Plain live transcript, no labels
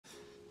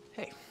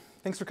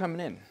Thanks for coming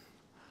in.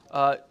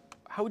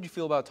 How would you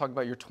feel about talking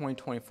about your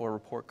 2024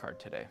 report card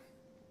today?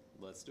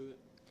 Let's do it.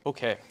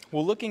 Okay,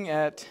 well, looking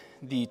at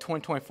the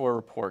 2024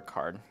 report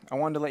card, I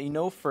wanted to let you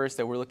know first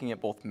that we're looking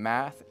at both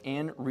math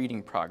and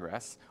reading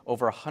progress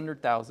over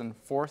 100,000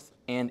 4th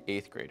and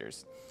 8th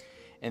graders.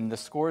 And the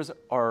scores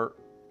are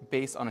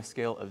based on a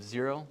scale of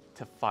 0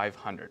 to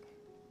 500. You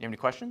have any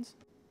questions?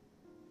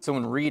 So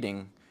in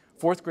reading,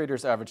 4th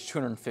graders averaged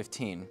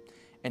 215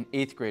 and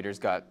 8th graders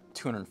got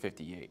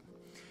 258.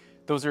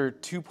 Those are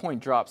 2-point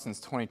drops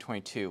since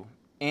 2022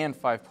 and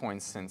 5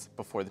 points since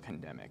before the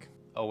pandemic.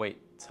 Oh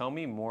wait, tell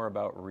me more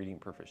about reading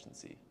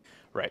proficiency.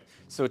 Right,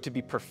 so to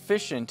be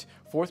proficient,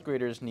 4th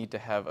graders need to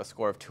have a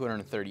score of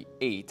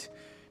 238,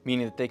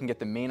 meaning that they can get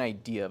the main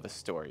idea of a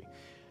story.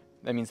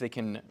 That means they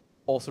can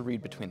also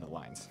read between the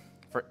lines.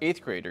 For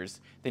 8th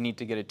graders, they need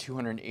to get a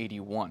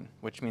 281,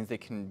 which means they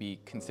can be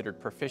considered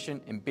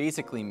proficient and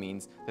basically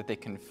means that they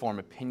can form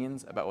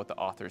opinions about what the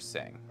author's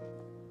saying.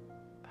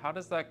 How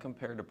does that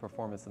compare to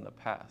performance in the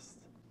past?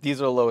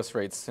 These are the lowest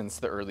rates since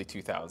the early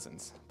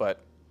 2000s,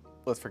 but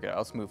let's forget it.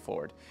 Let's move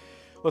forward.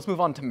 Let's move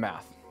on to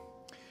math.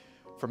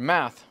 For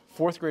math,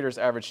 4th graders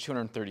averaged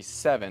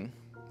 237,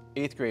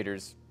 8th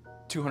graders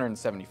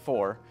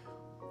 274.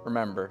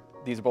 Remember,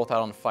 these are both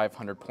out on a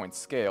 500-point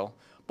scale.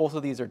 Both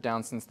of these are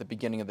down since the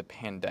beginning of the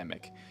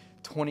pandemic.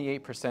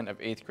 28% of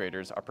 8th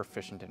graders are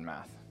proficient in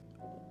math.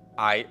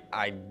 I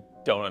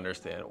don't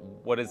understand.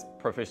 What does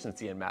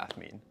proficiency in math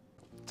mean?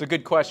 It's a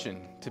good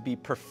question. To be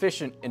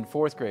proficient in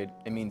 4th grade,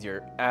 it means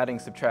you're adding,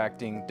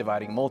 subtracting,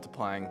 dividing,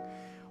 multiplying,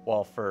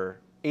 while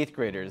for 8th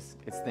graders,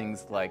 it's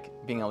things like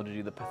being able to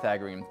do the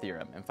Pythagorean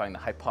theorem and find the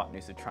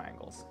hypotenuse of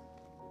triangles.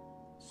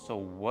 So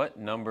what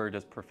number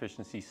does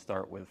proficiency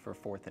start with for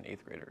 4th and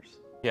 8th graders?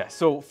 Yeah,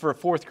 so for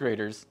 4th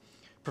graders,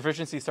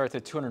 proficiency starts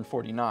at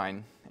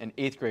 249, and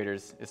 8th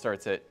graders, it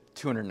starts at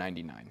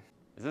 299.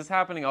 Is this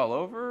happening all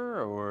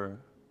over, or?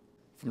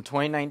 From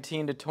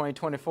 2019 to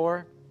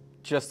 2024,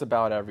 just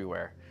about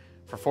everywhere.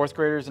 For 4th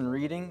graders in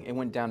reading, it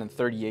went down in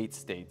 38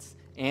 states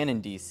and in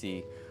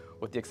DC,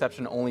 with the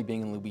exception only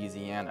being in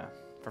Louisiana.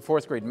 For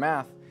 4th grade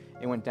math,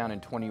 it went down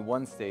in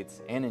 21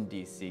 states and in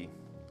DC,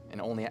 and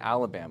only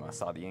Alabama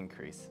saw the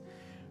increase.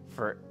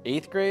 For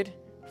 8th grade,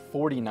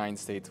 49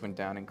 states went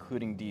down,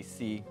 including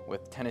DC,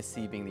 with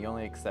Tennessee being the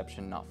only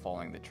exception not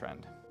following the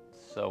trend.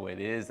 So it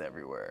is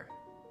everywhere.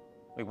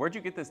 Wait, where'd you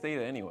get this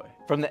data anyway?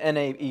 From the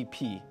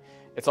NAEP.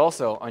 It's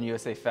also on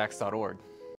USAFacts.org.